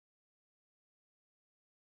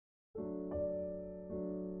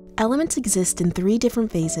Elements exist in 3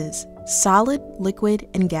 different phases: solid, liquid,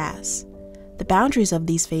 and gas. The boundaries of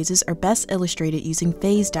these phases are best illustrated using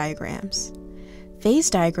phase diagrams.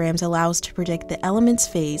 Phase diagrams allow us to predict the element's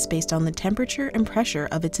phase based on the temperature and pressure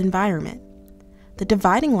of its environment. The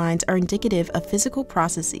dividing lines are indicative of physical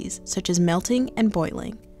processes such as melting and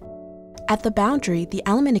boiling. At the boundary, the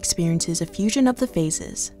element experiences a fusion of the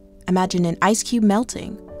phases. Imagine an ice cube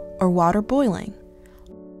melting or water boiling.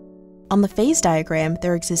 On the phase diagram,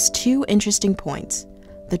 there exist 2 interesting points: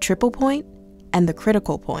 the triple point and the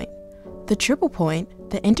critical point. The triple point,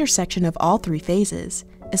 the intersection of all 3 phases,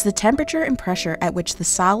 is the temperature and pressure at which the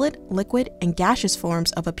solid, liquid, and gaseous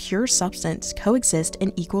forms of a pure substance coexist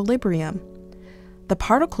in equilibrium. The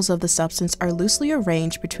particles of the substance are loosely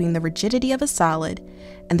arranged between the rigidity of a solid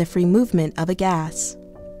and the free movement of a gas.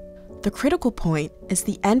 The critical point is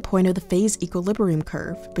the end point of the phase equilibrium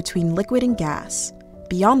curve between liquid and gas.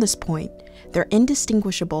 Beyond this point, they're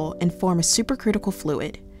indistinguishable and form a supercritical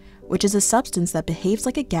fluid, which is a substance that behaves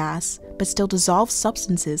like a gas but still dissolves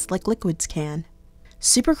substances like liquids can.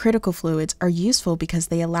 Supercritical fluids are useful because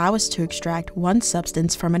they allow us to extract one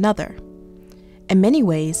substance from another. In many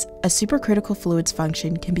ways, a supercritical fluid's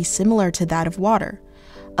function can be similar to that of water,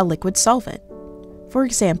 a liquid solvent. For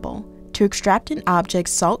example, to extract an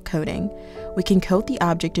object's salt coating, we can coat the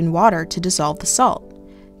object in water to dissolve the salt,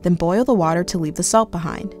 then boil the water to leave the salt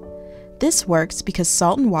behind. This works because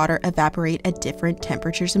salt and water evaporate at different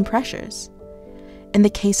temperatures and pressures. In the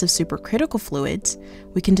case of supercritical fluids,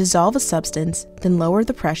 we can dissolve a substance, then lower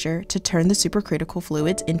the pressure to turn the supercritical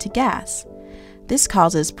fluids into gas. This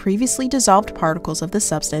causes previously dissolved particles of the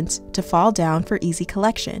substance to fall down for easy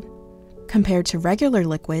collection. Compared to regular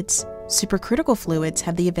liquids, supercritical fluids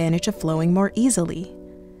have the advantage of flowing more easily.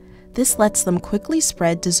 This lets them quickly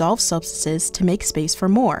spread dissolved substances to make space for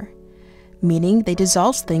more, meaning they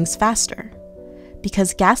dissolve things faster.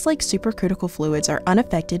 Because gas-like supercritical fluids are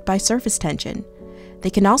unaffected by surface tension, they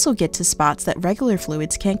can also get to spots that regular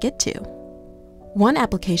fluids can't get to. One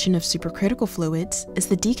application of supercritical fluids is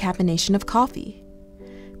the decaffeination of coffee.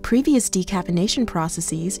 Previous decaffeination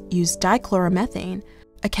processes used dichloromethane,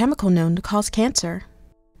 a chemical known to cause cancer.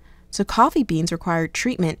 So coffee beans required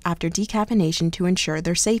treatment after decaffeination to ensure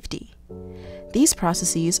their safety. These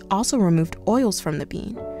processes also removed oils from the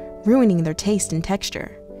bean, ruining their taste and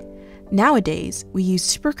texture. Nowadays, we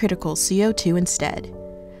use supercritical CO2 instead.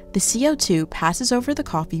 The CO2 passes over the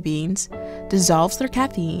coffee beans, dissolves their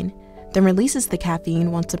caffeine, then releases the caffeine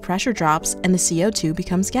once the pressure drops and the CO2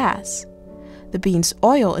 becomes gas. The bean's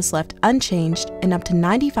oil is left unchanged, and up to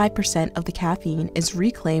 95% of the caffeine is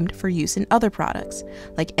reclaimed for use in other products,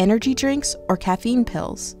 like energy drinks or caffeine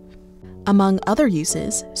pills. Among other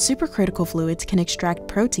uses, supercritical fluids can extract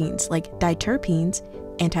proteins like diterpenes,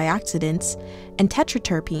 antioxidants, and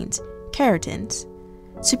tetraterpenes, keratins.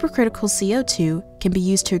 Supercritical CO2 can be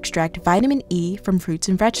used to extract vitamin E from fruits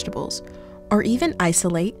and vegetables, or even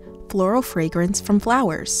isolate floral fragrance from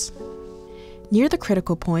flowers. Near the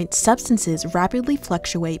critical point, substances rapidly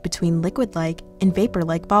fluctuate between liquid-like and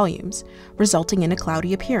vapor-like volumes, resulting in a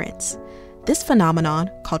cloudy appearance. This phenomenon,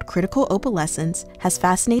 called critical opalescence, has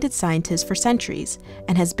fascinated scientists for centuries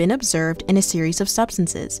and has been observed in a series of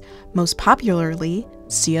substances, most popularly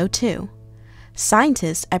CO2.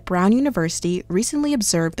 Scientists at Brown University recently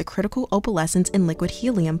observed the critical opalescence in liquid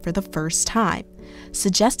helium for the first time,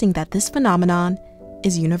 suggesting that this phenomenon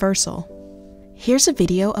is universal. Here's a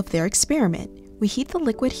video of their experiment. We heat the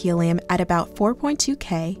liquid helium at about 4.2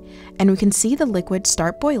 K, and we can see the liquid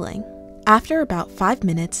start boiling. After about 5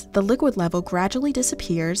 minutes, the liquid level gradually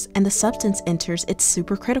disappears and the substance enters its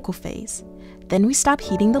supercritical phase. Then we stop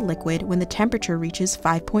heating the liquid when the temperature reaches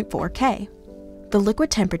 5.4 K. The liquid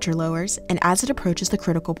temperature lowers, and as it approaches the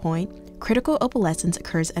critical point, critical opalescence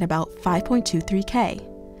occurs at about 5.23 K.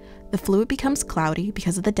 The fluid becomes cloudy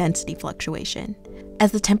because of the density fluctuation.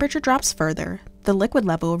 As the temperature drops further, the liquid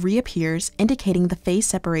level reappears, indicating the phase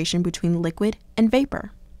separation between liquid and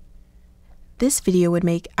vapor. This video would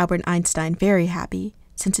make Albert Einstein very happy,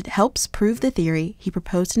 since it helps prove the theory he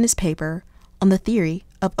proposed in his paper on the theory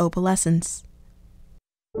of opalescence.